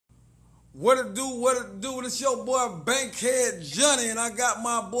What it do, what it do? It's your boy Bankhead Johnny, and I got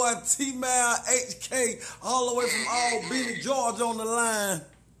my boy TMal-HK all the way from Albany, Georgia on the line.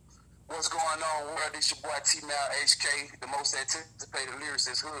 What's going on, world? It's your boy TMal-HK, the most anticipated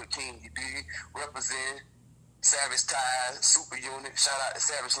lyricist, Hood King, you dig? Represent Savage Ties, Super Unit. Shout out to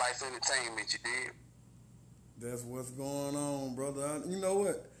Savage Life Entertainment, you dig? That's what's going on, brother. You know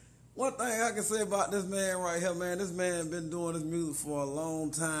what? One thing I can say about this man right here, man, this man been doing this music for a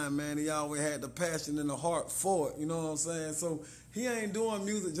long time, man. He always had the passion and the heart for it, you know what I'm saying? So he ain't doing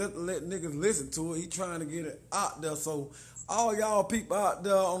music just to let niggas listen to it. He trying to get it out there. So all y'all people out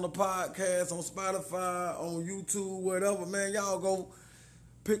there on the podcast, on Spotify, on YouTube, whatever, man, y'all go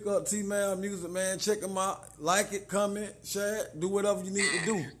pick up TMal music, man. Check him out. Like it, comment, share it, do whatever you need to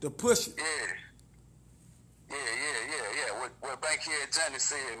do to push it. What Bankheadjohnny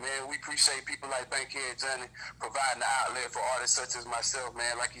said, man, we appreciate people like Bankheadjohnny providing the outlet for artists such as myself,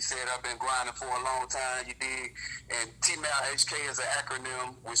 man. Like he said, I've been grinding for a long time, you dig? And TMal-HK is an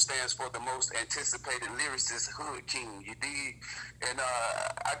acronym which stands for the most anticipated lyricist, Hood King, you dig? And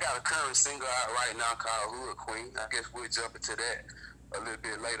I got a current single out right now called Hood Queen. I guess we'll jump into that a little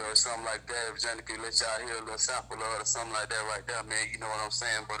bit later or something like that. If Johnny can let y'all hear a little sample of it or something like that right there, man, you know what I'm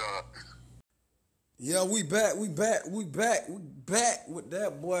saying? But yeah, we back with that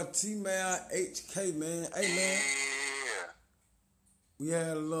boy TMal-HK, man. Hey, man. Yeah. We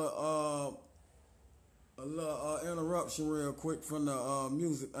had a little interruption real quick from the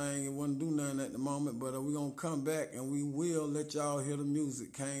music. I ain't want to do nothing at the moment, but we gonna come back and we will let y'all hear the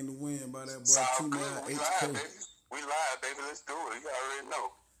music. Came to Win by that boy TMal-HK. We live, baby. Let's do it. You already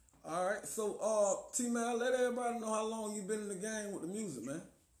know. All right, so T-Mal, let everybody know how long you been in the game with the music, man.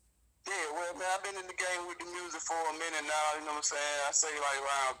 Yeah, well, man, I've been in the game with the music for a minute now, you know what I'm saying? I say like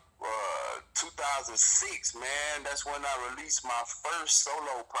around 2006, man. That's when I released my first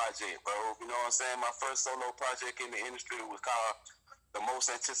solo project, bro. You know what I'm saying? My first solo project in the industry was called The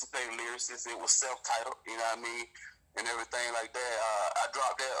Most Anticipated Lyricist. It was self-titled, you know what I mean? And everything like that. I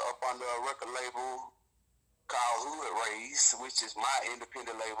dropped that up on the record label called Hood Raise, which is my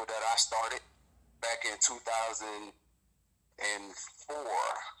independent label that I started back in 2004.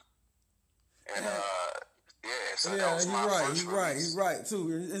 And so that was my first release. He right too.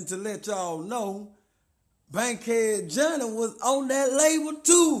 And to let y'all know, Bankheadjohnny was on that label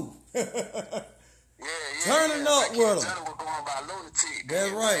too. Turning up with him. Bankheadjohnny was going by Lunatic.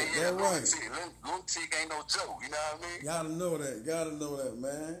 That's right. That's right. Lunatic ain't no joke. You know what I mean? Gotta know that,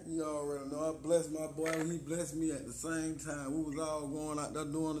 man. You already know. I blessed my boy. He blessed me at the same time. We was all going out there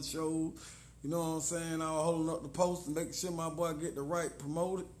doing the show. You know what I'm saying? I was holding up the post and making sure my boy get the right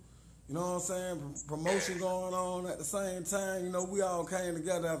promoted. You know what I'm saying? Promotion going on at the same time. You know, we all came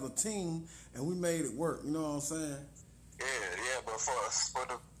together as a team and we made it work. You know what I'm saying? Yeah, but for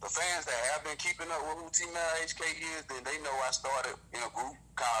the fans that have been keeping up with who TMal-HK is, then they know I started in a group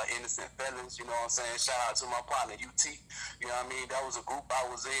called Innocent Felons, you know what I'm saying? Shout out to my partner, UT. You know what I mean? That was a group I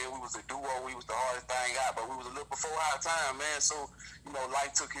was in. We was a duo. We was the hardest thing out, but we was a little before our time, man. So, you know,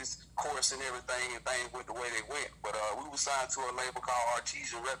 life took its course and everything, and things went the way they went. But we was signed to a label called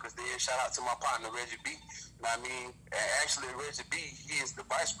Artesian Records then. Shout out to my partner, Reggie B. You know what I mean? And actually, Reggie B, he is the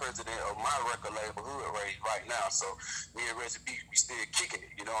vice president of my record label, Hood Rage, right now. So, me and Reggie B, we still kicking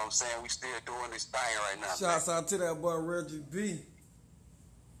it. You know what I'm saying? We still doing this thing right now. Shouts out to that boy, Reggie B.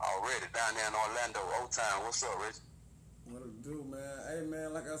 Already down there in Orlando, Old Town. What's up, Reggie? What it do, man? Hey,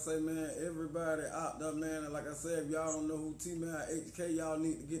 man, like I say, man, everybody out there, man, and like I said, if y'all don't know who TMal-HK, y'all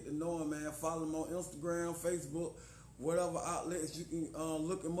need to get to know him, man. Follow him on Instagram, Facebook, whatever outlets you can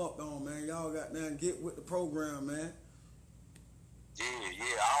look him up on, man. Y'all got there and get with the program, man.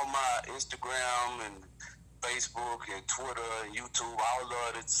 Yeah. All my Instagram and Facebook and Twitter and YouTube, all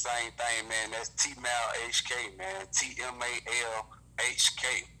of it, the same thing, man. That's TMal-HK, man. TMal-HK.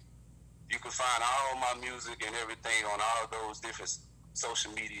 You can find all my music and everything on all those different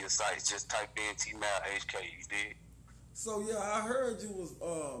social media sites. Just type in TMal-HK, you dig? So, yeah, I heard you was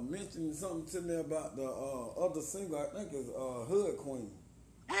mentioning something to me about the other single, I think it's Hood Queen.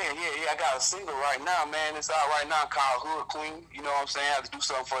 Yeah. I got a single right now, man. It's out right now called Hood Queen. You know what I'm saying? I have to do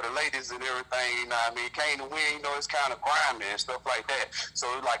something for the ladies and everything, you know what I mean? Came to Win, you know, it's kind of grimy and stuff like that. So,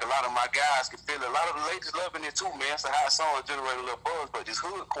 like, a lot of my guys can feel it. A lot of the ladies loving it, too, man. It's a hot song, generate a little buzz. But this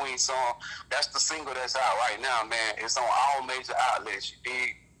Hood Queen song, that's the single that's out right now, man. It's on all major outlets, you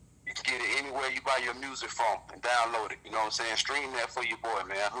dig? You can get it anywhere you buy your music from and download it. You know what I'm saying? Stream that for your boy,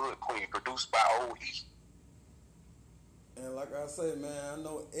 man. Hood Queen, produced by OE. And like I say, man, I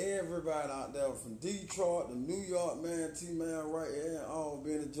know everybody out there from Detroit to New York, man, T-Man right here in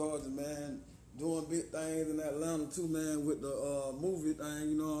Albany, Georgia, man. doing big things in Atlanta too, man, with the movie thing.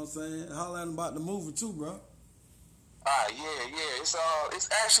 You know what I'm saying? Hollering about the movie too, bro. Yeah. It's a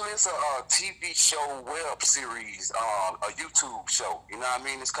TV show web series, a YouTube show. You know what I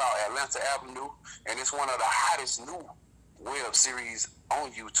mean? It's called Atlanta Avenue, and it's one of the hottest new web series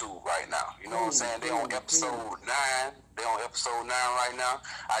on YouTube right now. You know what I'm saying? They on episode 9. They on episode 9 right now.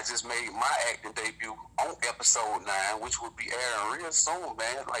 I just made my acting debut on episode 9, which will be airing real soon,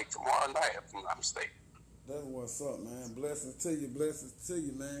 man. Like tomorrow night, if I'm not mistaken. That's what's up, man. Blessings to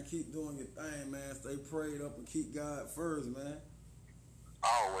you, man. Keep doing your thing, man. Stay prayed up and keep God first, man.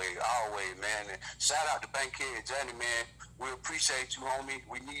 Always, man. And shout out to Bankheadjohnny, man. We appreciate you, homie.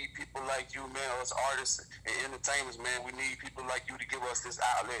 We need people like you, man. Us artists and entertainers, man. We need people like you to give us this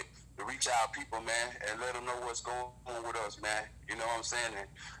outlet to reach our people, man, and let them know what's going on with us, man. You know what I'm saying? And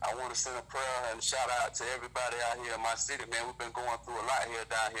I want to send a prayer and a shout out to everybody out here in my city, man. We've been going through a lot here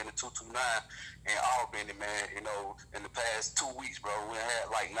down here in the 229 in Albany, man. You know, in the past 2 weeks, bro, we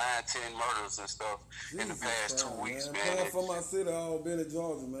had like 9-10 murders and stuff in the past 2 weeks, man. From my city, Albany,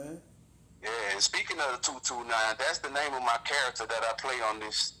 Georgia, man. Yeah, and speaking of the 229, that's the name of my character that I play on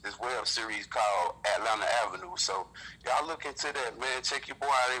this web series called Atlanta Avenue. So y'all look into that, man. Check your boy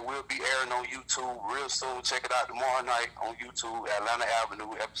out. It will be airing on YouTube real soon. Check it out tomorrow night on YouTube, Atlanta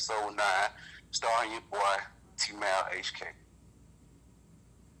Avenue, episode 9, starring your boy, TMal-HK.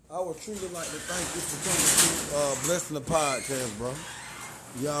 I would truly like to thank you for coming to Blessing the Podcast, bro.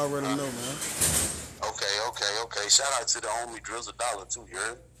 You already know, man. Okay. Shout out to the homie Drizzle Dollar, too, you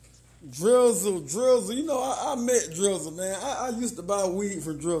heard? Drizzle. You know, I met Drizzle, man. I used to buy weed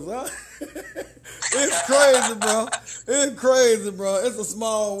from Drizzle. It's crazy, bro. It's a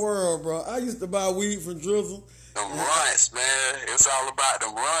small world, bro. I used to buy weed from Drizzle. Them runts, man. It's all about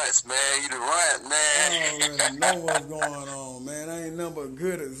them runts, man. You the runt, man. I already know what's going on, man. I ain't nothing but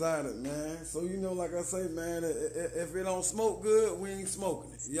good exotic, man. So, you know, like I say, man, if it don't smoke good, we ain't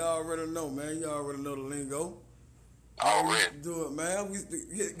smoking it. Y'all already know, man. Y'all already know the lingo. Already. Do it, man. We used to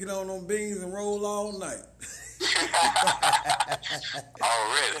get on them beans and roll all night.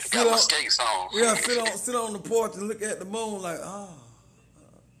 Already. Got my skates on. Yeah, sit on the porch and look at the moon like, ain't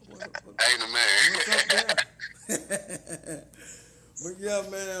a man. What's up there? But yeah,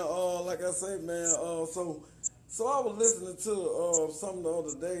 man, like I say, man, so I was listening to something the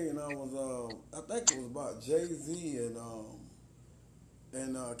other day, and I was, I think it was about Jay-Z and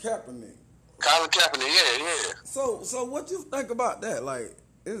Kaepernick. Colin Kaepernick, yeah. So what you think about that? Like,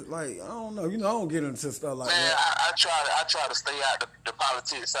 it's like, I don't know, you know, I don't get into stuff like man, that. I try to stay out the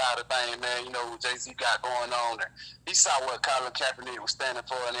politics side of things, man. You know what Jay-Z got going on, and he saw what Colin Kaepernick was standing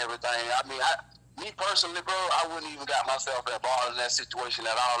for and everything. I mean, me personally, bro, I wouldn't even got myself involved in that situation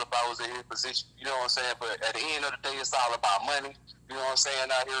at all if I was in his position. You know what I'm saying? But at the end of the day, it's all about money. You know what I'm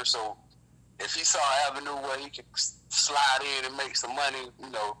saying out here? So if he saw an avenue where he could slide in and make some money, you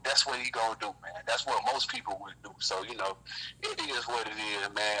know, that's what he gonna do, man. That's what most people would do. So, you know, it is what it is,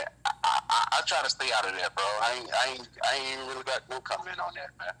 man. I try to stay out of that, bro. I ain't really got no comment on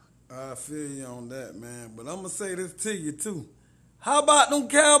that, man. I feel you on that, man. But I'm gonna say this to you too. How about them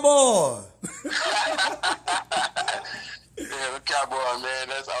Cowboys? Yeah, the Cowboys, man,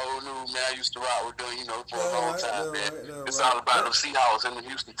 that's old news, man. I used to rock with them, you know, for a long time, man. It's all about them Seahawks and the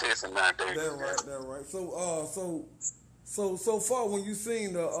Houston Texans nowadays. That's right. So far when you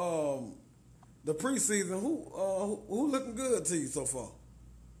seen the preseason, who looking good to you so far?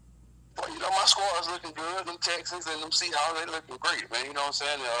 Well, you know, my squad's looking good. Them Texans and them Seahawks, they looking great, man. You know what I'm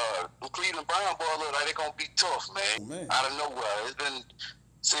saying? The Cleveland Brown boys look like they're going to be tough, man. Out of nowhere. It's been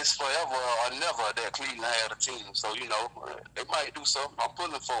since forever or never that Cleveland had a team. So, you know, they might do something. I'm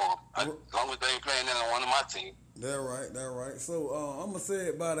pulling for them. As long as they ain't playing on one of my teams. That's right. So, I'm going to say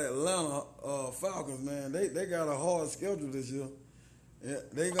about Atlanta Falcons, man. They got a hard schedule this year. Yeah,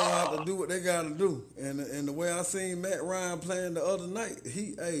 they gonna have to do what they gotta do, and the way I seen Matt Ryan playing the other night,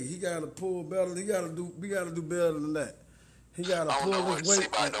 he gotta pull better. We gotta do better than that. He gotta pull his weight. I don't know what to say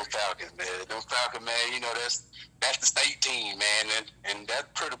about them Falcons, man. Them Falcons, man. You know that's the state team, man, and that's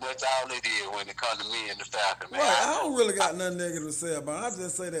pretty much all they did when it comes to me and the Falcons, man. Right, I don't really got nothing negative to say about it. I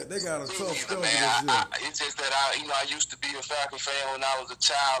just say that they got a tough schedule this year. It's just that I used to be a Falcon fan when I was a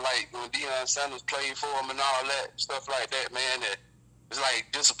child, like when Deion Sanders played for him and all that stuff like that, man. It's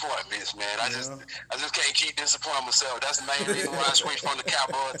like disappointments, man. I just can't keep disappointing myself. That's the main reason why I switched from the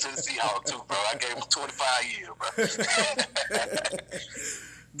Cowboys to the Seahawks too, bro. I gave them 25 years, bro.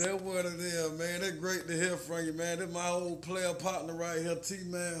 That's what it is, man. That's great to hear from you, man. That's my old player partner right here,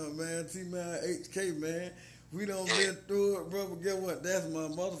 TMal, man. TMal-HK, man. We done been through it, bro. But guess what? That's my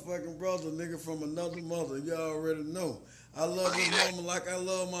motherfucking brother, nigga, from another mother. Y'all already know. I love Believe this that. moment like I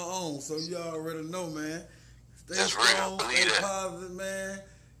love my own. So you already know, man. Stay That's real. strong, Believe stay that. positive, man.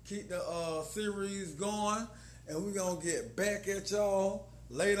 Keep the series going, and we're gonna get back at y'all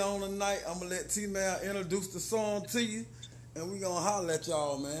later on tonight. I'm gonna let TMal introduce the song to you, and we gonna holler at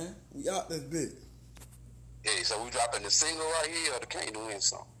y'all, man. We out this bit. Hey, so we dropping the single right here or the Kane to Win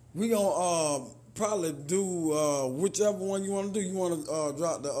song? We gonna probably do whichever one you want to do. You want to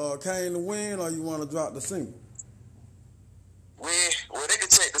drop the Kane to Win, or you want to drop the single? Well, they can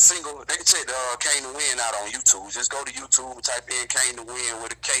check the single. They can check the Kane to Win out on YouTube. Just go to YouTube and type in Kane to Win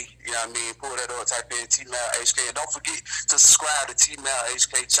with a K. You know what I mean? Pull that up. Type in TMal-HK, and don't forget to subscribe to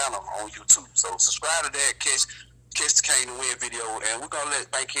TMal-HK channel on YouTube. So subscribe to that. Catch the Kane to Win video, and we're gonna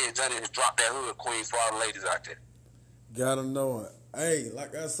let Bankhead Johnny drop that hood queen for all the ladies out there. Gotta know it. Hey,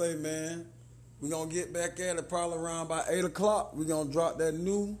 like I say, man, we gonna get back at it probably around by 8 o'clock. We gonna drop that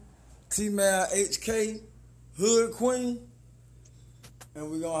new TMal-HK hood queen, and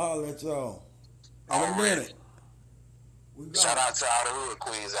we gonna holler at y'all in a minute. Shout out to all the hood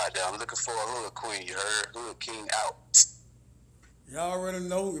queens out there. I'm looking for a hood queen. You heard? Hood king out. Y'all already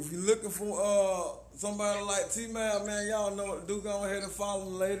know. If you're looking for somebody like TMal, man, y'all know what to do. Go ahead and follow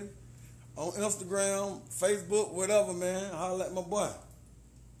him later on Instagram, Facebook, whatever, man. Holler at my boy.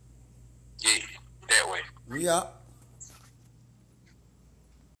 Yeah, that way. We out.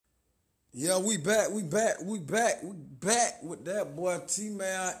 Yeah, we back with that boy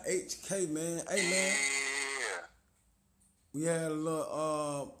TMal-HK, man. Hey, man. Yeah. We had a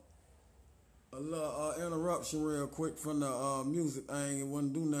little interruption real quick from the music. I ain't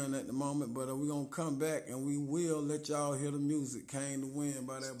want to do nothing at the moment, but we gonna come back and we will let y'all hear the music. Came to Win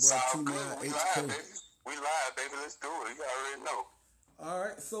by that boy TMal-HK. We live, baby. Let's do it. You already know. All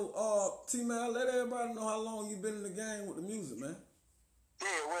right, so TMal, let everybody know how long you been in the game with the music, man.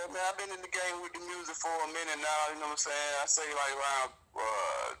 Yeah, well, man, I've been in the game with the music for a minute now. You know what I'm saying? I say like around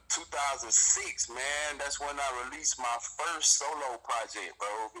 2006, man. That's when I released my first solo project, bro.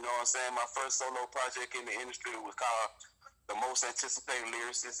 You know what I'm saying? My first solo project in the industry was called The Most Anticipated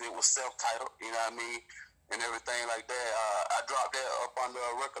Lyricist. It was self-titled, you know what I mean? And everything like that. I dropped that up under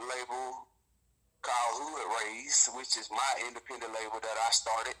a record label called Hood Rays, which is my independent label that I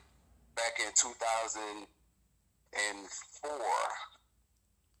started back in 2004.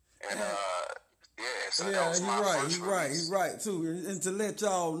 And so that was my first release. He's right too. And to let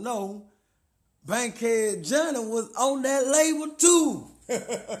y'all know, Bankhead Johnny was on that label too.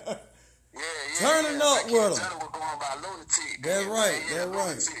 Turning up with him. Johnny was going by Lunatic. That's right.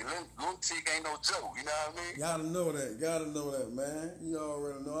 Lunatic ain't no joke, you know what I mean? Gotta know that, man. You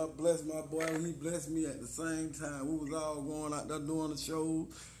already know. I blessed my boy, he blessed me at the same time. We was all going out there doing the shows.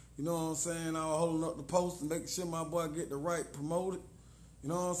 You know what I'm saying? I was holding up the post and making sure my boy get the right promoted. You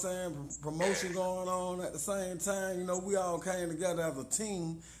know what I'm saying? Promotion going on at the same time. You know, we all came together as a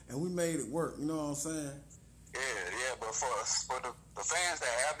team and we made it work. You know what I'm saying? Yeah, but for the fans that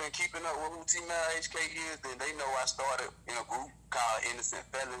have been keeping up with who TMal-HK is, then they know I started in a group called Innocent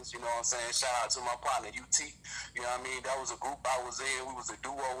Felons. You know what I'm saying? Shout out to my partner UT. You know what I mean? That was a group I was in. We was a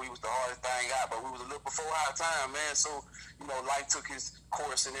duo. We was the hardest thing out, but we was a little before our time, man. So, you know, life took its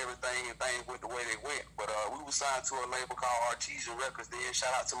course and everything, and things went the way they went. But we were signed to a label called Artesian Records. Then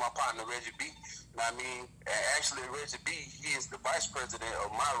shout out to my partner Reggie B. You know what I mean? And actually, Reggie B, he is the vice president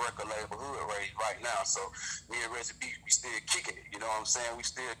of my record label, Hood Rays, right now. So me and Reggie B, we still kicking it. You know what I'm saying? We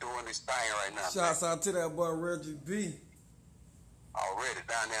still doing this thing right now. Shouts out to that boy Reggie B. Already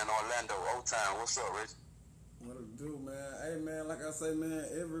down there in Orlando, old time. What's up, Reggie? What it do, man? Hey, man, like I say, man,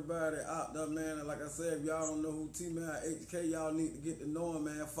 everybody out there, man, and like I said, if y'all don't know who TMal-HK, y'all need to get to know him,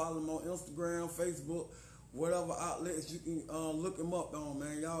 man. Follow him on Instagram, Facebook, whatever outlets you can look him up on,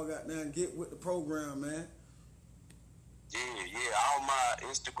 man. Y'all got down, get with the program, man. Yeah. All my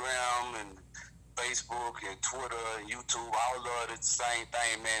Instagram and Facebook and Twitter and YouTube, all of it, the same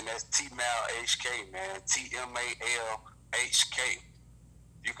thing, man. That's TMal-HK, man. TMal-HK.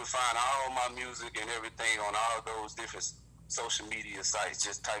 You can find all my music and everything on all those different social media sites.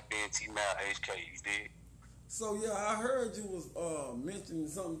 Just type in TMal-HK, you dig? So, yeah, I heard you was mentioning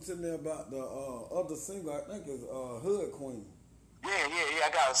something to me about the other single, I think it's Hood Queen. Yeah.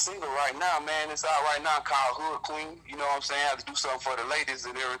 I got a single right now, man. It's out right now called Hood Queen. You know what I'm saying? I have to do something for the ladies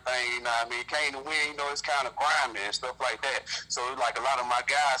and everything. You know what I mean? Came to Win, you know, it's kind of grimy and stuff like that. So, like, a lot of my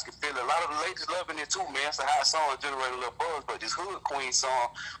guys can feel it. A lot of the ladies loving it too, man. It's a hot song, generate a little buzz. But this Hood Queen song,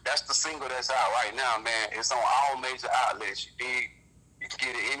 that's the single that's out right now, man. It's on all major outlets. You dig? You can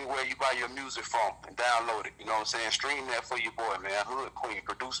get it anywhere you buy your music from and download it. You know what I'm saying? Stream that for your boy, man. Hood Queen,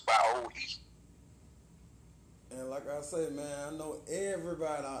 produced by OE. And like I say, man, I know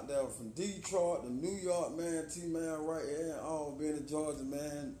everybody out there from Detroit to New York, man. TMal right here, all being in Georgia,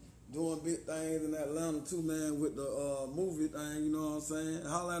 man. Doing big things in Atlanta too, man, with the movie thing. You know what I'm saying?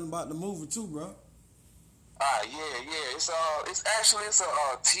 Hollering about the movie too, bro. Yeah. It's a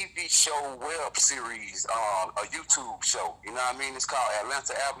TV show web series, a YouTube show. You know what I mean? It's called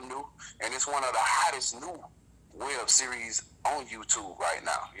Atlanta Avenue, and it's one of the hottest new web series on YouTube right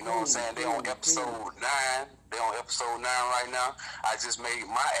now. You know what I'm saying? They on episode 9. They on episode 9 right now. I just made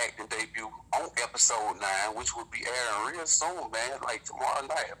my acting debut on episode 9, which will be airing real soon, man. Like tomorrow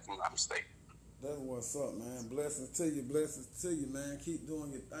night, if I'm not mistaken. That's what's up, man. Blessings to you, man. Keep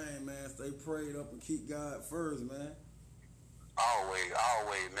doing your thing, man. Stay prayed up and keep God first, man. Always,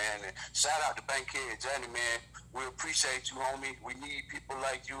 man. And shout out to Bankheadjohnny, man. We appreciate you, homie. We need people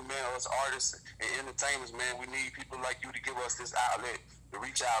like you, man. Us artists and entertainers, man. We need people like you to give us this outlet to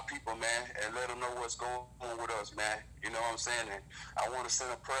reach our people, man, and let them know what's going on with us, man. You know what I'm saying? And I want to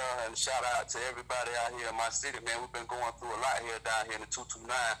send a prayer and shout out to everybody out here in my city, man. We've been going through a lot here down here in the 229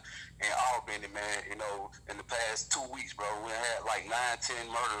 in Albany, man. You know, in the past 2 weeks, bro, we had like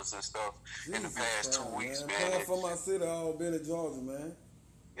 9-10 murders and stuff in the past 2 weeks, man. Coming from my city, Albany, Georgia, man.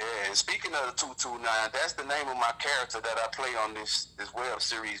 Yeah, and speaking of the 229, that's the name of my character that I play on this web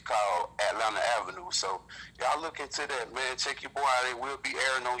series called Atlanta Avenue. So y'all look into that, man. Check your boy out. It will be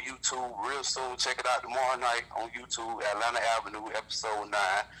airing on YouTube real soon. Check it out tomorrow night on YouTube, Atlanta Avenue, episode 9,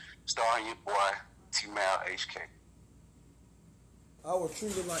 starring your boy, TMal-HK. I would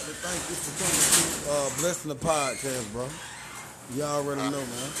truly like to thank you for coming to Blessing the Podcast, bro. Y'all already know,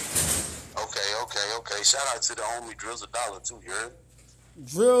 man. Okay. Shout out to the homie Drizzle Dollar, too, you heard?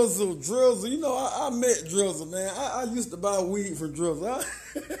 Drizzle. You know, I met Drizzle, man. I used to buy weed from Drizzle.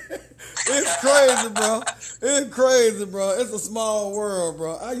 It's crazy, bro. It's a small world,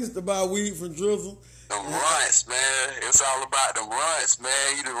 bro. I used to buy weed from Drizzle. Them runts, man. It's all about them runts,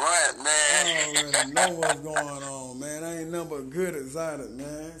 man. You the runt, man. I already know what's going on, man. I ain't nothing but good excited,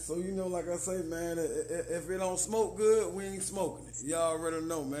 man. So, you know, like I say, man, if it don't smoke good, we ain't smoking it. Y'all already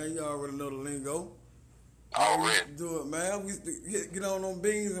know, man. Y'all already know the lingo. We used to do it, man. We used to get on them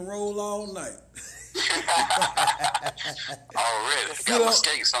beans and roll all night. Already. Got my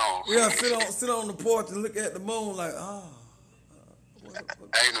skates on. Yeah, sit on the porch and look at the moon like, ain't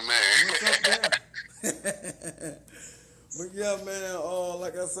a man. What's up there? But yeah, man,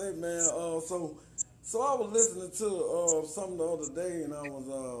 like I say, man, so I was listening to something the other day, and I was,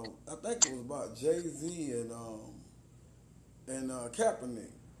 I think it was about Jay-Z and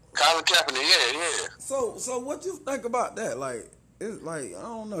Kaepernick. Colin Kaepernick, yeah. So what you think about that? Like, it's like, I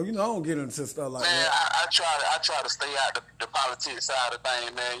don't know, you know, I don't get into stuff like man, that. I try to stay out the politics side of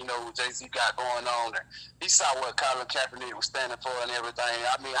things, man. You know what Jay-Z got going on, and he saw what Colin Kaepernick was standing for and everything.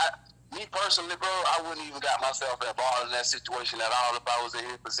 I mean, me personally, bro, I wouldn't even got myself involved in that situation at all if I was in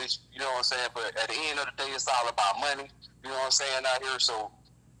his position. You know what I'm saying? But at the end of the day, it's all about money. You know what I'm saying out here? So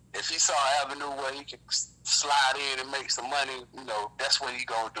if he saw an avenue where he could slide in and make some money, you know, that's what he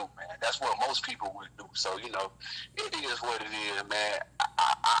gonna do, man. That's what most people would do. So, you know, it is what it is, man.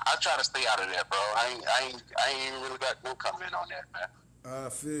 I try to stay out of that, bro. I ain't really got no comment on that, man. I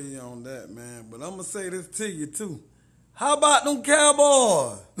feel you on that, man. But I'm gonna say this to you too. How about them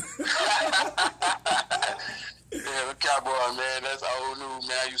Cowboys? Yeah, the Cowboys, man, that's old news,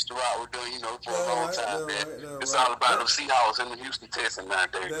 man. I used to rock with them, you know, for a long time, man. It's all about them Seahawks and the Houston Texans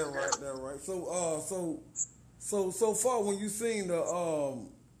nowadays. That's right. So far, when you seen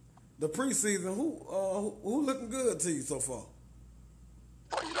the preseason, who looking good to you so far?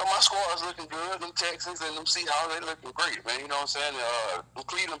 Well, you know, my squad's looking good. Them Texans and them Seahawks, they looking great, man. You know what I'm saying? The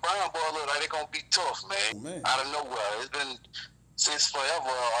Cleveland Brown boys look like they're going to be tough, man. Out of nowhere. It's been since forever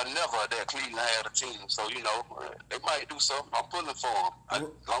or never that Cleveland had a team. So, you know, they might do something. I'm pulling for them. As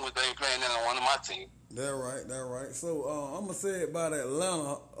long as they ain't playing in one of my team. That's right. So, I'm going to say it about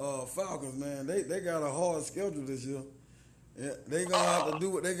Atlanta Falcons, man. They got a hard schedule this year. Yeah, they gonna have to do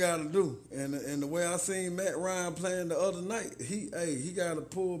what they gotta do, and the way I seen Matt Ryan playing the other night, he gotta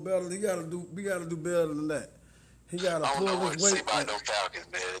pull better. We gotta do better than that. He gotta pull his weight. I don't know what to say about them Falcons,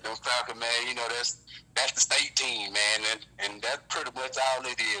 man. Them Falcons, man, you know that's the state team, man, and that's pretty much all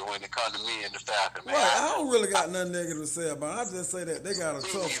it is when it comes to me and the Falcons, man. Right, I don't really got nothing negative to say about it. I just say that they got a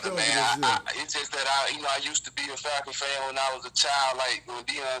tough schedule this year. It's just that I used to be a Falcon fan when I was a child, like when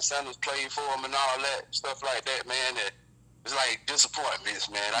Deion Sanders played for him and all that stuff like that, man. It's like disappointments,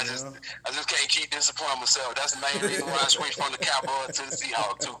 man. I just can't keep disappointing myself. That's the main reason why I switched from the Cowboys to the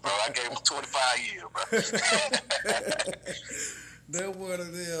Seahawks too, bro. I gave them 25 years, bro. That's what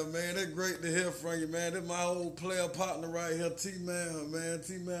it is, man. That's great to hear from you, man. That's my old player partner right here, TMal, man.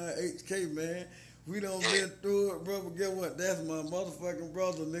 TMal-HK, man. We done been through it, bro. But guess what? That's my motherfucking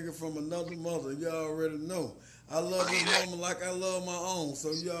brother, nigga, from another mother. You already know. I love this mama like I love my own.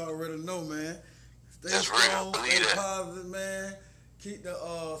 So you already know, man. Stay strong, stay positive, man. Keep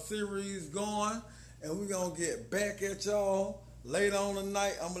the series going. And we going to get back at y'all later on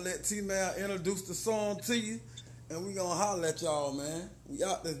tonight. I'm going to let T-Mal introduce the song to you. And we going to holler at y'all, man. We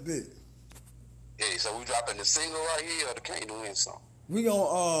out this bit. Yeah, so we dropping the single right here or the Kane to Win song? We going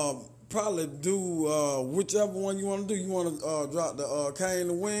to probably do whichever one you want to do. You want to drop the Kane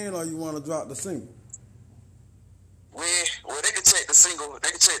to Win or you want to drop the single? Well, they can check the single. They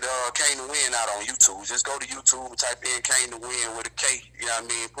can check the Kane to Win out on YouTube. Just go to YouTube, type in Kane to Win with a K. You know what I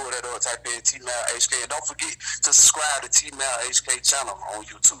mean? Pull that up, type in TMal-HK. And don't forget to subscribe to TMal-HK channel on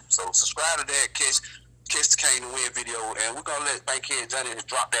YouTube. So subscribe to that, catch the Kane to Win video. And we're going to let Bankhead Johnny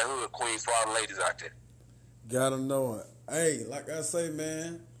drop that hood queen for all the ladies out there. Gotta know it. Hey, like I say,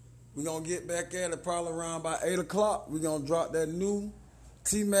 man, we're going to get back at it probably around by 8 o'clock. We're going to drop that new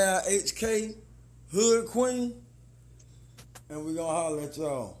TMal-HK hood queen. And we're going to holler at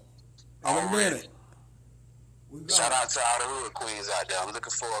y'all in a minute. Shout out to all the hood queens out there. I'm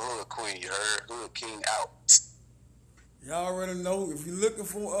looking for a hood queen, you heard? Hood king out. Y'all already know. If you're looking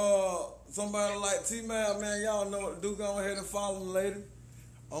for somebody like T-Mal, man, y'all know what to do. Go ahead and follow him later.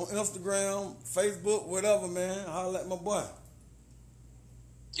 On Instagram, Facebook, whatever, man. Holler at my boy.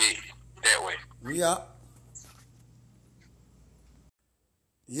 Yeah, that way. We out.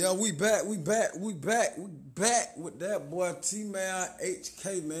 Yeah, we back with that boy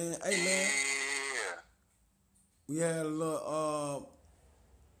TMal-HK, man. Hey, man. Yeah. We had a little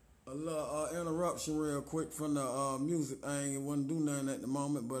interruption real quick from the music. I ain't want to do nothing at the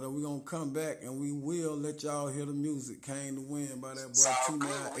moment, but we gonna come back and we will let y'all hear the music. Came to Win by that boy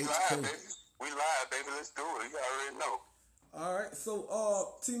TMal-HK. We live, baby. Let's do it. You already know. All right,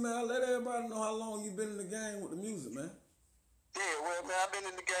 so T-Mal, let everybody know how long you been in the game with the music, man. Yeah, well, man, I've been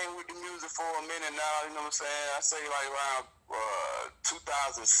in the game with the music for a minute now, you know what I'm saying? I say like around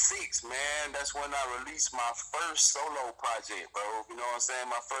 2006, man. That's when I released my first solo project, bro. You know what I'm saying?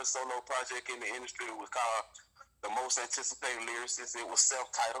 My first solo project in the industry was called The Most Anticipated Lyricist. It was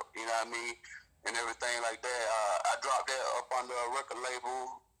self-titled, you know what I mean? And everything like that. I dropped that up on the record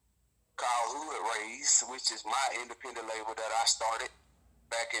label called Hood Raise, which is my independent label that I started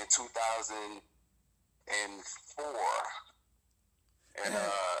back in 2004. And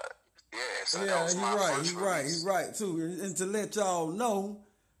so that was my first release. He's right too. And to let y'all know,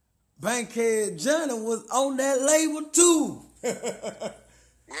 Bankhead Johnny was on that label too.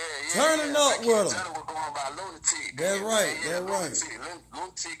 Turning up with him. Johnny was going by Lunatic. That's right.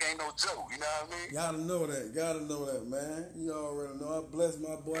 Lunatic ain't no joke. You know what I mean? Gotta know that, man. You already know. I blessed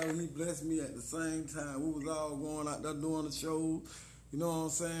my boy. He blessed me at the same time. We was all going out there doing the shows. You know what I'm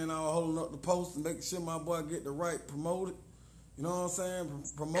saying? I was holding up the post and making sure my boy get the right promoted. You know what I'm saying?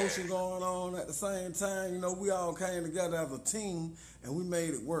 Promotion going on at the same time. You know, we all came together as a team and we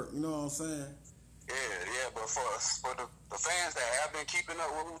made it work. You know what I'm saying? Yeah, but for the fans that have been keeping up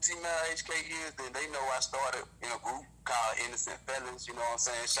with who TMal-HK is, then they know I started in a group called Innocent Felons. You know what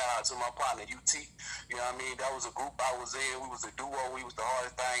I'm saying? Shout out to my partner UT. You know what I mean? That was a group I was in. We was a duo. We was the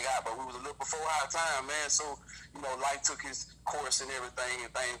hardest thing out, but we was a little before our time, man. So, you know, life took its course and everything,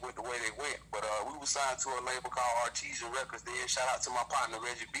 and things went the way they went. But we were signed to a label called Artesian Records. Then shout out to my partner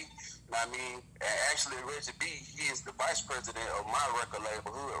Reggie B. You know what I mean? And actually, Reggie B, he is the vice president of my record label,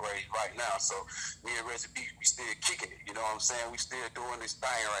 Hood Raise, right now. So me and Reggie B, we still kicking it. You know what I'm saying? We still doing this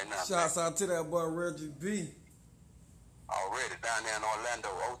thing right now. Shouts out to that boy Reggie B. Already down there in Orlando,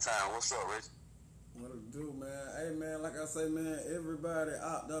 old time. What's up, Reggie? What it do, man? Hey, man, like I say, man, everybody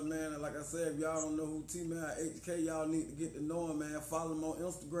out there, man, and like I said, if y'all don't know who TMal-HK, y'all need to get to know him, man. Follow him on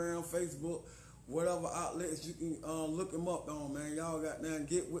Instagram, Facebook, whatever outlets you can look him up on, man. Y'all got there and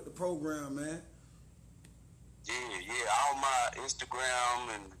get with the program, man. Yeah. All my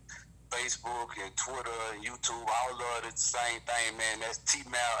Instagram and Facebook and Twitter and YouTube, all of it, the same thing, man. That's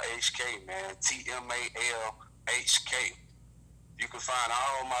TMal-HK, man. TMal-HK. You can find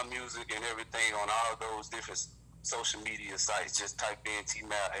all my music and everything on all those different social media sites. Just type in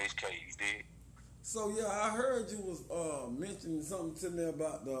TMal-HK, you dig? So, yeah, I heard you was mentioning something to me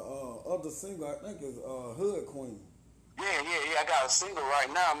about the other single, I think it's Hood Queen. Yeah. I got a single right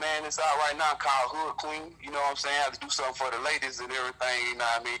now, man. It's out right now called Hood Queen. You know what I'm saying? I have to do something for the ladies and everything, you know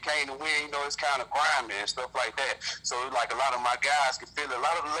what I mean? Came to Win, you know, it's kind of grimy and stuff like that. So, like, a lot of my guys can feel it. A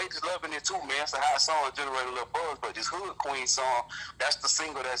lot of the ladies loving it, too, man. It's a hot song, generate a little buzz. But this Hood Queen song, that's the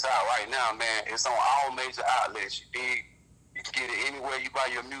single that's out right now, man. It's on all major outlets, you dig? You can get it anywhere you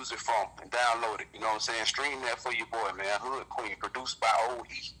buy your music from and download it. You know what I'm saying? Stream that for your boy, man. Hood Queen, produced by Old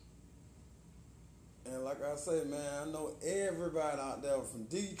E. And like I say, man, I know everybody out there from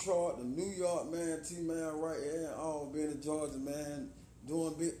Detroit to New York, man. TMal right here, and all being in Georgia, man,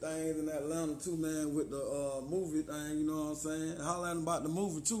 doing big things in Atlanta too, man, with the movie thing. You know what I'm saying? Hollering about the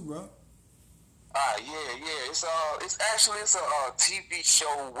movie too, bro. Yeah. It's a TV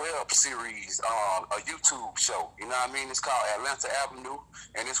show web series, a YouTube show. You know what I mean? It's called Atlanta Avenue,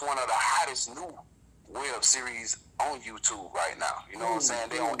 and it's one of the hottest new web series on YouTube right now. You know what I'm saying?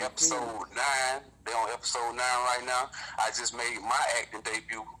 They on episode 9. They on episode 9 right now. I just made my acting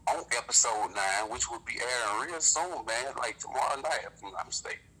debut on episode 9, which will be airing real soon, man. Like tomorrow night, if I'm not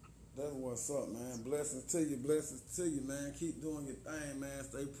mistaken. That's what's up, man. Blessings to you, man. Keep doing your thing, man.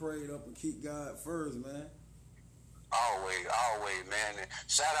 Stay prayed up and keep God first, man. Always, man. And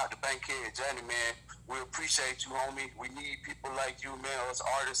shout out to Bankheadjohnny, man. We appreciate you, homie. We need people like you, man. Us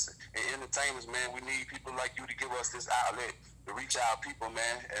artists and entertainers, man. We need people like you to give us this outlet to reach our people,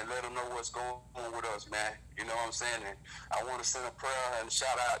 man, and let them know what's going on with us, man. You know what I'm saying? And I want to send a prayer and a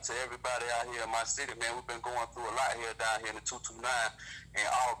shout out to everybody out here in my city, man. We've been going through a lot here down here in the 229 in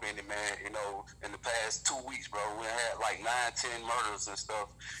Albany, man. You know, in the past 2 weeks, bro, we had like 9-10 murders and stuff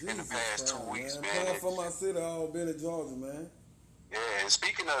in the past 2 weeks, man. From my city, Albany, Georgia, man. Yeah, and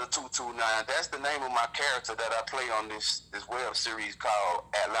speaking of the 229, that's the name of my character that I play on this web series called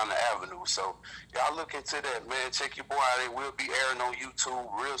Atlanta Avenue. So y'all look into that, man. Check your boy out. It will be airing on YouTube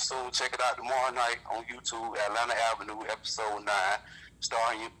real soon. Check it out tomorrow night on YouTube, Atlanta Avenue, episode 9,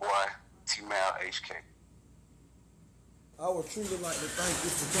 starring your boy, TMal-HK. I would truly like to thank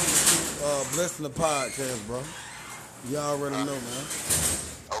you for coming to Blessing the Podcast, bro. Y'all already know, man.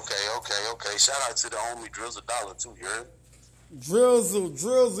 Okay. Shout out to the homie Drizzle Dollar, too, you heard? Drizzle.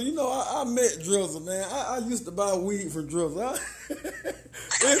 You know, I met Drizzle, man. I used to buy weed from Drizzle.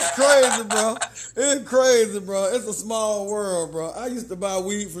 It's crazy, bro. It's a small world, bro. I used to buy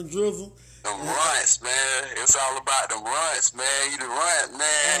weed from Drizzle. Them runts, man. It's all about them runts, man. You the runt, man.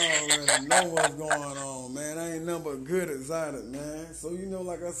 I already know what's going on, man. I ain't nothing but good exotic, man. So, you know,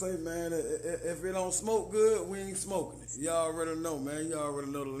 like I say, man, if it don't smoke good, we ain't smoking it. Y'all already know, man. Y'all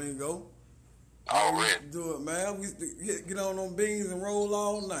already know the lingo. Already. Do it, man. We used to get on them beans and roll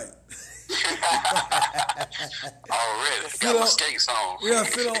all night. Already. Got my skates on. Yeah,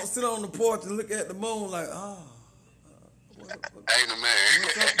 sit on the porch and look at the moon like, Ain't a man.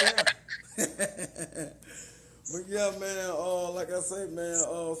 What's up there? But yeah, man, like I say, man,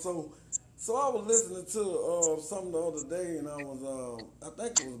 so I was listening to something the other day, and I was I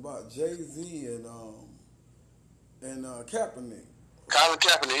think it was about Jay-Z and Kaepernick. Colin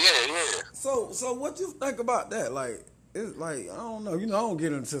Kaepernick, yeah. So what you think about that? Like, it's like, I don't know, you know, I don't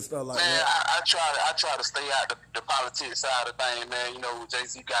get into stuff like man, that. I try to stay out the politics side of things, man. You know what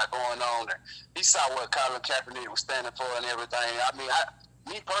Jay-Z got going on, and he saw what Colin Kaepernick was standing for and everything. I mean,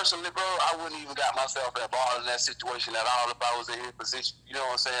 me personally, bro, I wouldn't even got myself involved in that situation at all if I was in his position. You know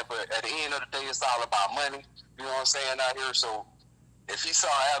what I'm saying? But at the end of the day, it's all about money. You know what I'm saying out here? So if he saw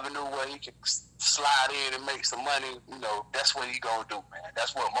an avenue where he could slide in and make some money, you know, that's what he gonna do, man.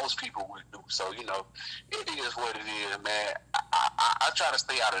 That's what most people would do. So, you know, it is what it is, man. I try to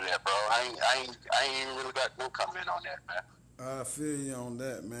stay out of that, bro. I ain't really got no comment on that, man. I feel you on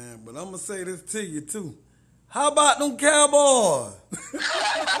that, man. But I'm gonna say this to you too. How about them Cowboys?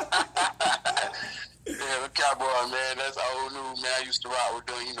 Yeah, the Cowboys, man, that's old news, man. I used to rock with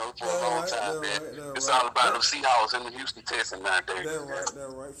them, you know, for a long time, man. It's all about them Seahawks and the Houston Texans nowadays.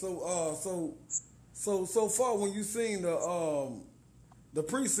 That's right. So far, when you seen the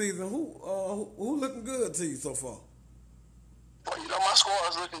preseason, who looking good to you so far? Well, you know, my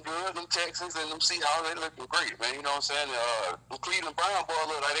squad's looking good. Them Texans and them Seahawks, they looking great, man. You know what I'm saying? The Cleveland Brown boys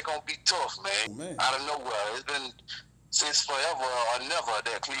look like they're going to be tough, man. Out of nowhere. It's been since forever or never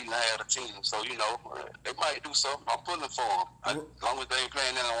that Cleveland had a team. So, you know, they might do something. I'm pulling for them. As long as they ain't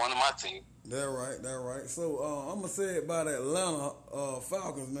playing in one of my team. That's right. So, I'm going to say it about Atlanta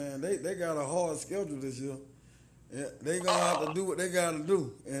Falcons, man. They got a hard schedule this year. Yeah, they gonna have to do what they gotta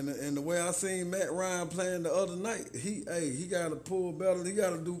do, and the way I seen Matt Ryan playing the other night, he gotta pull better. We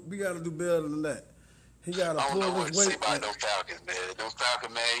gotta do better than that. He gotta pull his weight. I don't know what to say about them Falcons, man. Them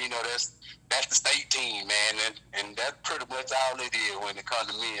Falcons, man. You know that's the state team, man, and that's pretty much all they did when it comes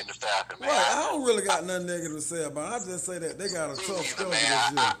to me and the Falcons, man. Right, I don't really got nothing negative to say about it. I just say that they got a tough schedule this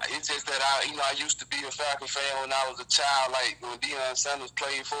year. It's just that I used to be a Falcon fan when I was a child, like when Deion Sanders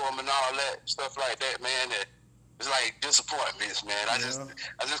played for him and all that stuff like that, man. It's like disappointments, man. I just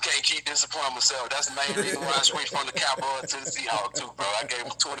can't keep disappointing myself. That's the main reason why I switched from the Cowboys to the Seahawks too, bro. I gave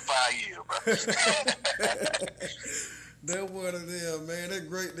them 25 years, bro. That's what it is, man. That's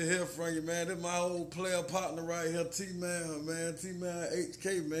great to hear from you, man. That's my old player partner right here, TMal, man.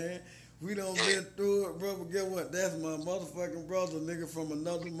 TMal-HK, man. We done been through it, bro. But guess what? That's my motherfucking brother, nigga, from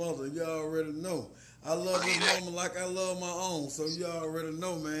another mother. You already know. I love his mama like I love my own, so you already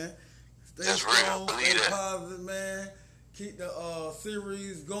know, man. Stay strong, stay positive, man. Keep the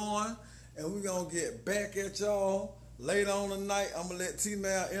series going, and we gonna get back at y'all later on tonight. I'm gonna let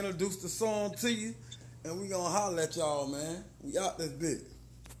T-Mal introduce the song to you, and we gonna holler at y'all, man. We out this bit.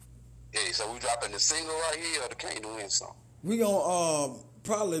 Hey, so we dropping the single right here or the Kane to Win song? We gonna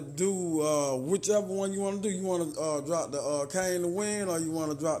probably do whichever one you want to do. You want to drop the Kane to Win, or you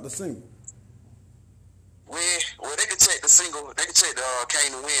want to drop the single? Well, they can check the single. They can check the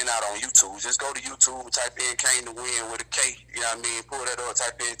Kane to Win out on YouTube. Just go to YouTube, type in Kane to Win with a K. You know what I mean? Pull that up,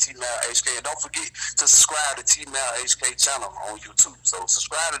 type in TMal-HK. And don't forget to subscribe to TMal-HK channel on YouTube. So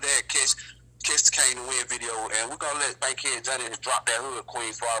subscribe to that, catch the Kane to Win video, and we're gonna let Bankhead Johnny drop that hood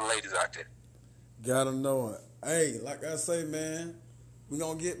queen for all the ladies out there. Gotta know it. Hey, like I say, man, we're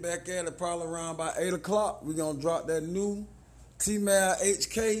gonna get back at it probably around by 8 o'clock. We're gonna drop that new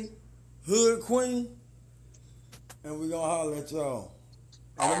TMal-HK hood queen. And we gonna holler at y'all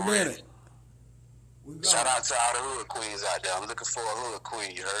in a minute. Shout out to all the hood queens out there. I'm looking for a hood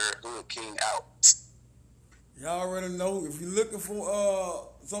queen. You heard? Hood king out. Y'all already know. If you're looking for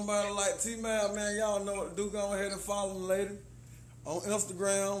somebody like T-Mal, man, y'all know what to do. Go ahead and follow him later on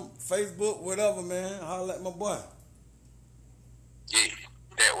Instagram, Facebook, whatever, man. Holler at my boy. Yeah,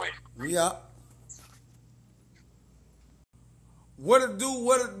 that way. We out. What it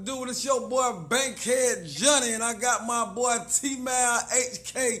do? It's your boy Bankhead Johnny, and I got my boy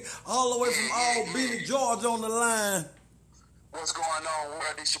TMal-HK all the way from Albany, Georgia on the line. What's going on,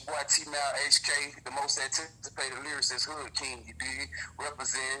 world? It's your boy TMal-HK, the most anticipated lyricist, Hood King, you dig?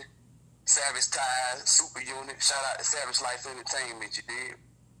 Represent Savage Ties, Super Unit. Shout out to Savage Life Entertainment, you dig?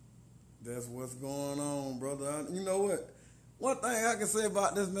 That's what's going on, brother. You know what? One thing I can say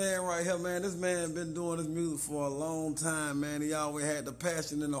about this man right here, man, this man been doing this music for a long time, man. He always had the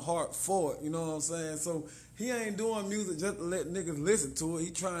passion and the heart for it, you know what I'm saying? So he ain't doing music just to let niggas listen to it.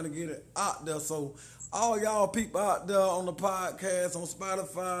 He trying to get it out there. So all y'all people out there on the podcast, on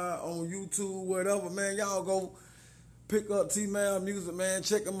Spotify, on YouTube, whatever, man, y'all go pick up T-Mal music, man.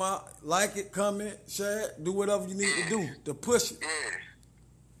 Check him out. Like it, comment, share it, do whatever you need to do to push it. Yeah.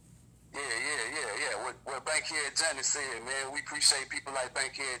 What Bankhead Johnny said, man, we appreciate people like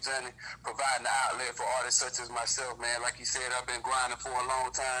Bankhead Johnny providing the outlet for artists such as myself, man. Like he said, I've been grinding for a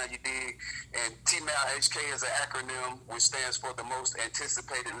long time, you dig? And TMal-HK is an acronym which stands for the most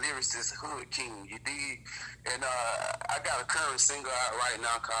anticipated lyricist, Hood King, you dig? And I got a current single out right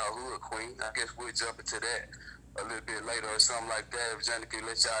now called Hood Queen. I guess we'll jump into that a little bit later or something like that. If Johnny can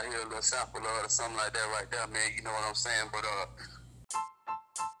let y'all hear a little sample of it or something like that right there, man, you know what I'm saying? But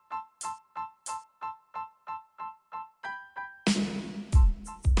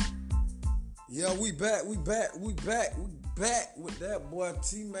yeah, we back with that boy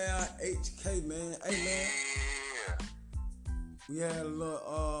TMal-HK, man. Hey, man. Yeah. We had a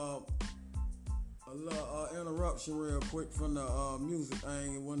little interruption real quick from the music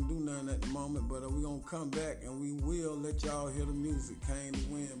thing. It wasn't do nothing at the moment, but we gonna come back and we will let y'all hear the music. Kane to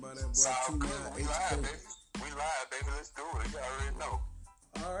Win by that boy TMal-HK. We live, baby. Let's do it. You already know.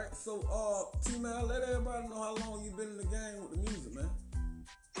 All right, so T-Mal, let everybody know how long you been in the game with the music, man.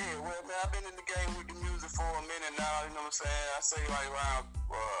 Yeah, well, man, I've been in the game with the music for a minute now, you know what I'm saying? I say like around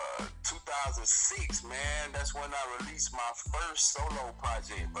 2006, man. That's when I released my first solo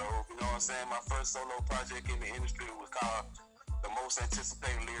project, bro. You know what I'm saying? My first solo project in the industry was called The Most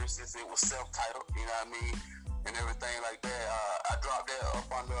Anticipated Lyricist. It was self-titled, you know what I mean? And everything like that. I dropped that up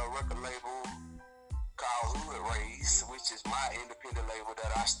under a record label called Hood Rays, which is my independent label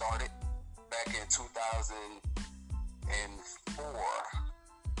that I started back in 2004.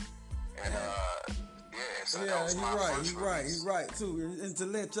 And so that was my first release. He's right too. And to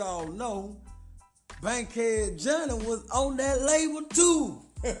let y'all know, Bankhead Johnny was on that label too.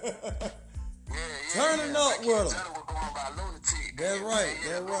 Turning up with him. Johnny was going by Lunatic. That's right.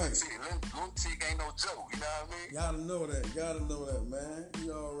 Lunatic ain't no joke, you know what I mean? Gotta know that, man.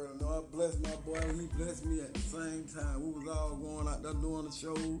 You already know. I blessed my boy, he blessed me at the same time. We was all going out there doing the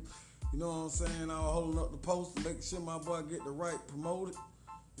show. You know what I'm saying? I was holding up the post and making sure my boy get the right promoted.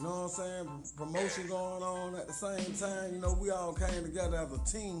 You know what I'm saying? Promotion going on at the same time. You know, we all came together as a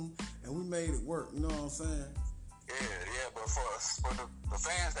team and we made it work. You know what I'm saying? Yeah, but for the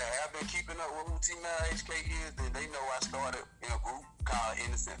fans that have been keeping up with who TMal-HK is, then they know I started in a group called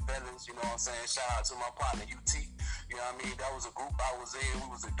Innocent Felons. You know what I'm saying? Shout out to my partner UT. You know what I mean? That was a group I was in. We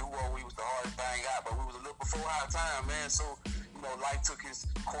was a duo. We was the hardest thing out, but we was a little before our time, man. So, you life took its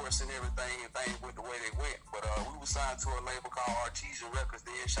course and everything, and things went the way they went. But we were signed to a label called Artesian Records.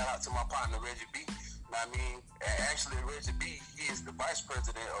 Then shout out to my partner Reggie B. You know what I mean? And actually, Reggie B, he is the vice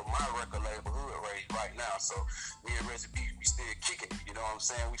president of my record label, Hood Rage, right now. So me and Reggie B, we still kicking it. You know what I'm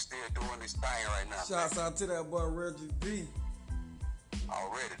saying? We still doing this thing right now. Shouts out to that boy Reggie B.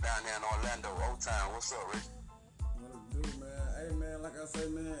 Already down there in Orlando, old time. What's up, Reggie? What it do, man? Hey, man, like I say,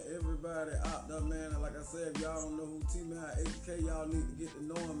 man, everybody out there, man, and like I said, if y'all don't know who TMal-HK, y'all need to get to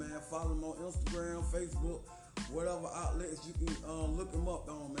know him, man. Follow him on Instagram, Facebook, whatever outlets you can look him up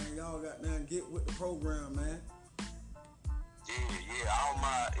on, man. Y'all got there and get with the program, man. Yeah, all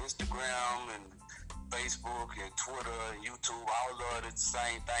my Instagram and Facebook and Twitter and YouTube, all of it, the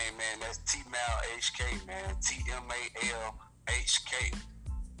same thing, man. That's TMal-HK, man. TMal-HK.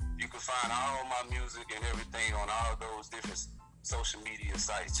 You can find all my music and everything on all those different social media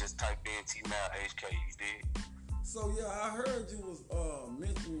sites. Just type in TMal-HK, you dig? So, yeah, I heard you was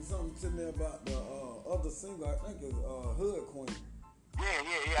mentioning something to me about the other single, I think it's Hood Queen.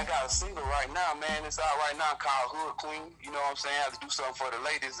 Yeah. I got a single right now, man. It's out right now called Hood Queen. You know what I'm saying? I have to do something for the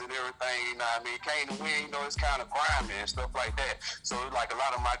ladies and everything, you know what I mean? Came to win, you know, it's kind of grimy and stuff like that. So, like, a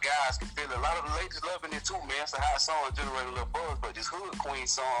lot of my guys can feel it. A lot of the ladies loving it, too, man. It's a hot song, generate a little buzz. But this Hood Queen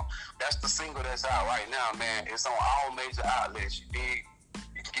song, that's the single that's out right now, man. It's on all major outlets, you dig?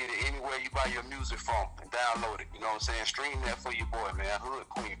 You can get it anywhere you buy your music from and download it. You know what I'm saying? Stream that for your boy, man. Hood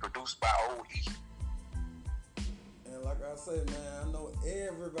Queen, produced by Old E. And like I say, man, I know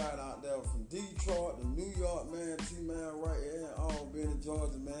everybody out there from Detroit to New York, man, T-Man right here, all been in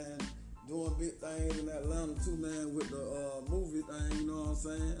Georgia, man, doing big things in Atlanta too, man, with the movie thing, you know what I'm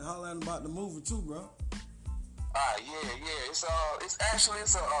saying? Hollering about the movie too, bro. Yeah. It's a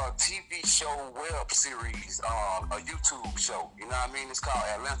TV show web series, a YouTube show. You know what I mean? It's called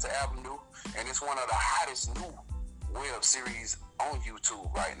Atlanta Avenue, and it's one of the hottest new web series on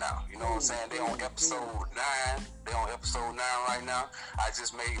YouTube right now. You know what I'm saying? They on episode 9. They on episode 9 right now. I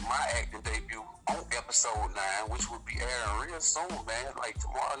just made my acting debut on episode 9, which will be airing real soon, man. Like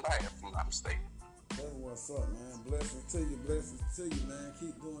tomorrow night, if I'm not mistaken. That's what's up, man. Blessings to you, man.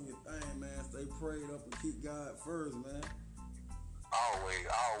 Keep doing your thing, man. Stay prayed up and keep God first, man.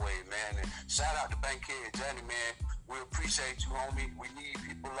 Always, man. And shout out to Bankheadjohnny, man. We appreciate you, homie. We need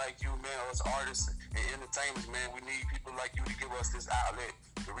people like you, man, us artists and entertainers, man. We need people like you to give us this outlet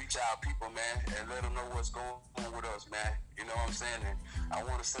to reach our people, man, and let them know what's going on with us, man. You know what I'm saying? And I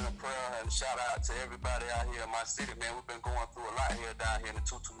want to send a prayer and a shout out to everybody out here in my city, man. We've been going through a lot here down here in the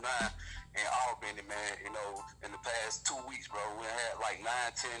 229 in Albany, man. You know, in the past 2 weeks, bro, we had like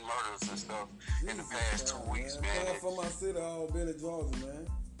 9-10 murders and stuff in the past 2 weeks, man. From my city, Albany, Georgia, man.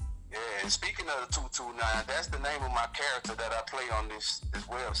 Yeah, and speaking of the 229, that's the name of my character that I play on this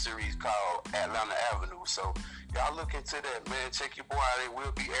web series called Atlanta Avenue. So y'all look into that, man. Check your boy out. It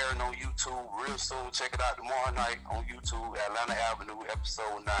will be airing on YouTube real soon. Check it out tomorrow night on YouTube, Atlanta Avenue,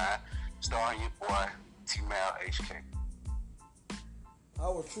 episode 9, starring your boy, TMal-HK. I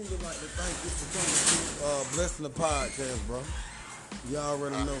would truly like to thank you for coming to Blessing the Podcast, bro. Y'all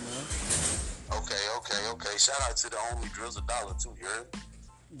already know, man. Okay. Shout out to the homie Drizzle Dollar, too, you heard?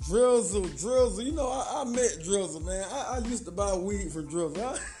 Drizzle, you know, I met Drizzle, man. I used to buy weed from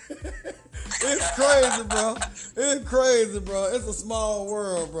Drizzle. It's crazy, bro. It's a small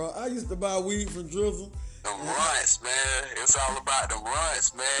world, bro. I used to buy weed from Drizzle. Them runts, man. It's all about them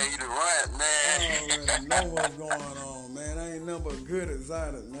runts, man. You the runt, man. I already know what's going on, man. I ain't nothing but good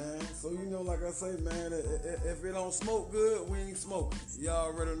exotic, man. So, you know, like I say, man, if it don't smoke good, we ain't smoking. Y'all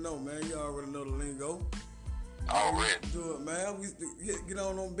already know, man. Y'all already know the lingo. Already. Do it, man. We used to get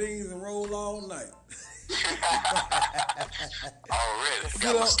on them beans and roll all night. Already.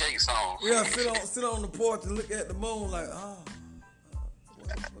 Got my skates on. Yeah, sit on the porch and look at the moon like,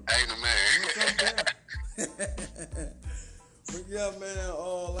 Ain't a man. But yeah, man,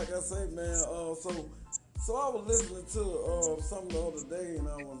 like I say, man, so I was listening to something the other day, and I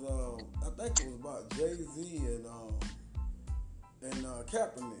think it was about Jay-Z and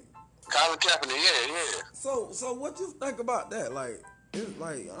Kaepernick. Colin Kaepernick, yeah. So what you think about that? Like, it's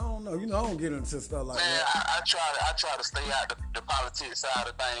like, I don't know, you know, I don't get into stuff like man, that. I try to stay out the politics side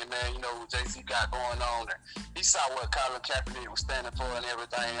of things, man. You know what Jay-Z got going on, and he saw what Colin Kaepernick was standing for and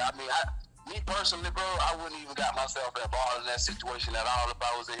everything. I mean, me personally, bro, I wouldn't even got myself involved in that situation at all if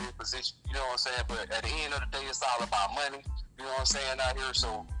I was in his position. You know what I'm saying? But at the end of the day, it's all about money. You know what I'm saying out here?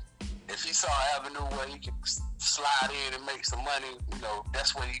 So if he saw an avenue where he could slide in and make some money, you know,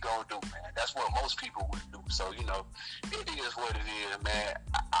 that's what he gonna do, man. That's what most people would do. So, you know, it is what it is, man.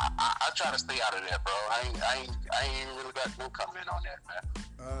 I try to stay out of that, bro. I ain't really got no comment on that, man.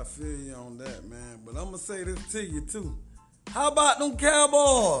 I feel you on that, man. But I'm gonna say this to you too. How about them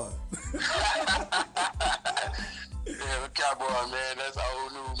Cowboys? Yeah, the Cowboy, man, that's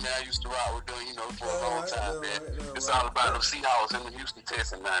old news, man. I used to rock with them, you know, for a long time, man. It's all about them Seahawks and the Houston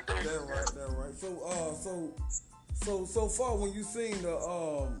Texans nowadays. That's right. So far when you seen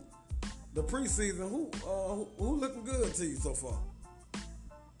the preseason, who looking good to you so far?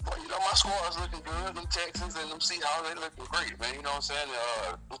 Well, you know, my squad's looking good. Them Texans and them Seahawks, they looking great, man. You know what I'm saying?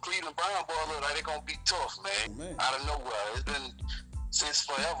 The Cleveland Brown boys look like they gonna be tough, man. Out of nowhere. It's been since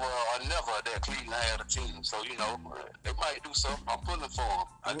forever or never that Cleveland had a team. So, you know, they might do something. I'm pulling for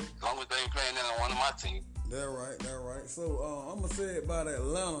them. As long as they ain't playing in one of my teams. That's right. So, I'm going to say about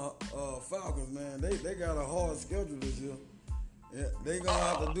Atlanta Falcons, man. They got a hard schedule this year. Yeah, they going to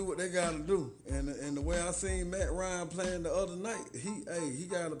have to do what they got to do. And the way I seen Matt Ryan playing the other night, he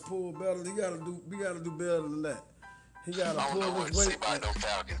got to pull better. We got to do better than that. He got to pull his weight. I don't know what to say about them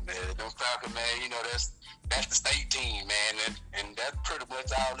Falcons, man. Them Falcons, man, you know, that's the state team, man, and that's pretty much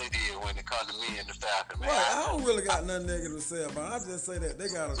all they did when it comes to me and the Falcons, man. Right, I don't really got nothing negative to say about it. I just say that they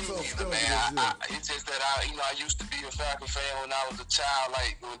got a tough schedule this year. It's just that I used to be a Falcon fan when I was a child,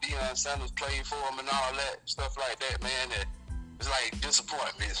 like when Deion Sanders played for him and all that stuff like that, man. It's like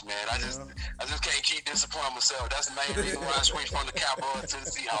disappointments, man. I just can't keep disappointing myself. That's the main reason why I switched from the Cowboys to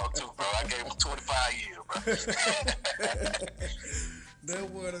the Seahawks too, bro. I gave them 25 years, bro. That's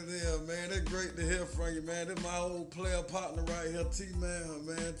what it is, man. That's great to hear from you, man. That's my old player partner right here, TMal,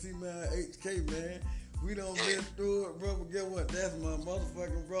 man. TMal-HK, man. We done been through it, bro. But guess what? That's my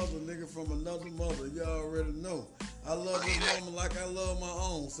motherfucking brother, nigga, from another mother. You already know. I love his mama like I love my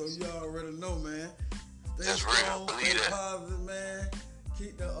own, so you already know, man. Stay strong, stay positive, man.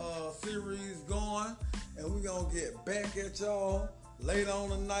 Keep the series going, and we gonna get back at y'all later on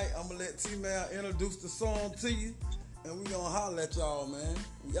tonight. I'm gonna let TMal introduce the song to you, and we gonna holler at y'all, man.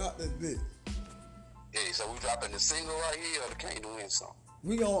 We out this bit. Yeah, so we dropping the single right here or the Kane to Win song?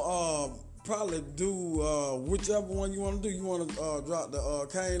 We gonna probably do whichever one you want to do. You want to drop the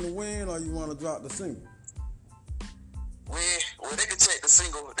Kane to Win, or you want to drop the single? Well, they can check the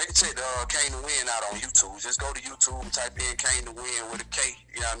single. They can check the Kane to Win out on YouTube. Just go to YouTube, type in Kane to Win with a K.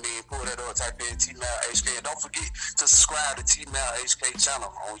 You know what I mean? Pull that up, type in TMal-HK. And don't forget to subscribe to TMal-HK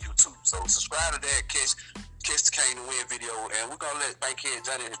channel on YouTube. So subscribe to that, catch the Kane to Win video, and we're gonna let Bankhead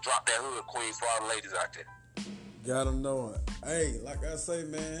Johnny drop that hood queen for all the ladies out there. Gotta know it. Hey, like I say,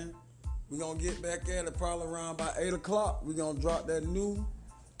 man, we're gonna get back at it probably around by 8 o'clock. We're gonna drop that new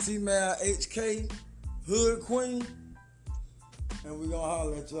TMal-HK hood queen. And we gonna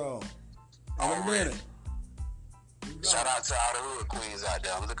holler at y'all in a minute. Shout out to all the hood queens out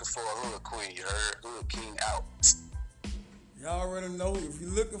there. I'm looking for a hood queen. You heard? Hood king out. Y'all already know. If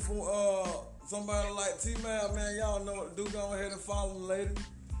you're looking for somebody like TMal, man, y'all know what to do. Go ahead and follow the lady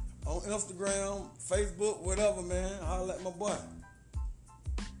on Instagram, Facebook, whatever, man. Holler at my boy.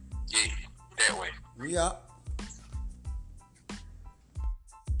 Yeah, that way. We out.